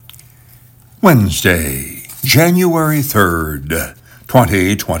Wednesday, January 3rd,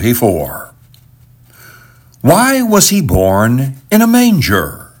 2024. Why was he born in a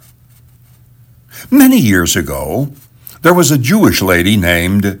manger? Many years ago, there was a Jewish lady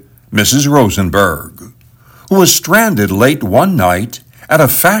named Mrs. Rosenberg, who was stranded late one night at a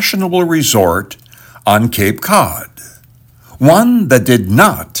fashionable resort on Cape Cod, one that did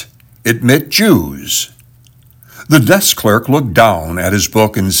not admit Jews. The desk clerk looked down at his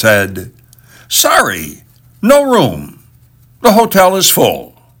book and said, "Sorry, no room. The hotel is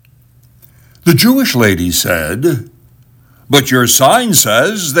full." The Jewish lady said, "But your sign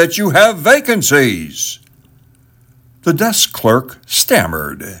says that you have vacancies." The desk clerk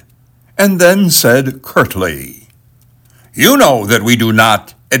stammered and then said curtly, "You know that we do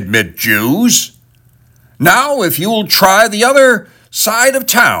not admit Jews. Now, if you'll try the other side of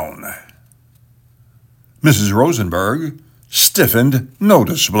town." Mrs. Rosenberg stiffened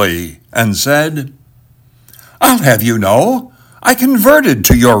noticeably and said, "I'll have you know, I converted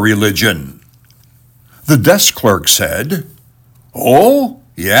to your religion." The desk clerk said, "Oh,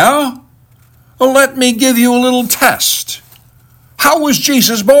 yeah? Well, let me give you a little test. How was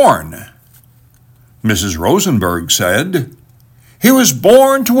Jesus born?" Mrs. Rosenberg said, "He was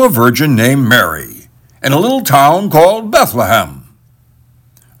born to a virgin named Mary in a little town called Bethlehem."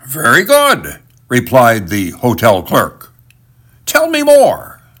 "Very good," replied the hotel clerk. "Tell me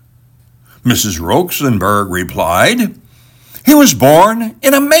more." Mrs. Rosenberg replied, "He was born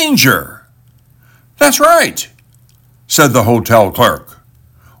in a manger." "That's right," said the hotel clerk.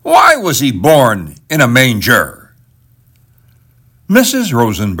 "Why was he born in a manger?" Mrs.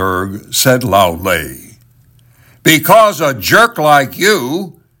 Rosenberg said loudly, "Because a jerk like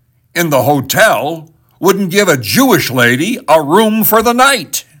you in the hotel wouldn't give a Jewish lady a room for the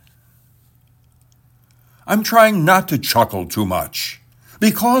night." I'm trying not to chuckle too much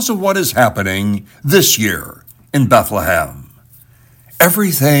because of what is happening this year in Bethlehem.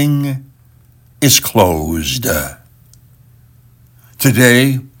 Everything is closed.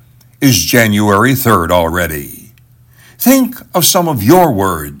 Today is January 3rd already. Think of some of your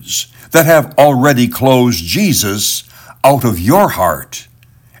words that have already closed Jesus out of your heart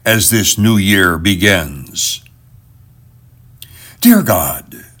as this new year begins. Dear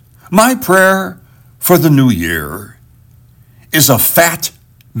God, my prayer for the new year is a fat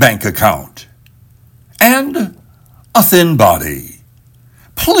bank account and a thin body.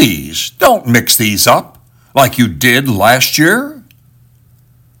 Please don't mix these up like you did last year.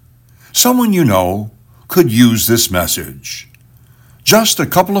 Someone you know could use this message. Just a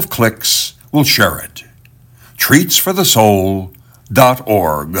couple of clicks will share it.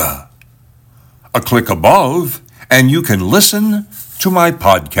 treatsforthesoul.org. A click above and you can listen to my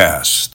podcast.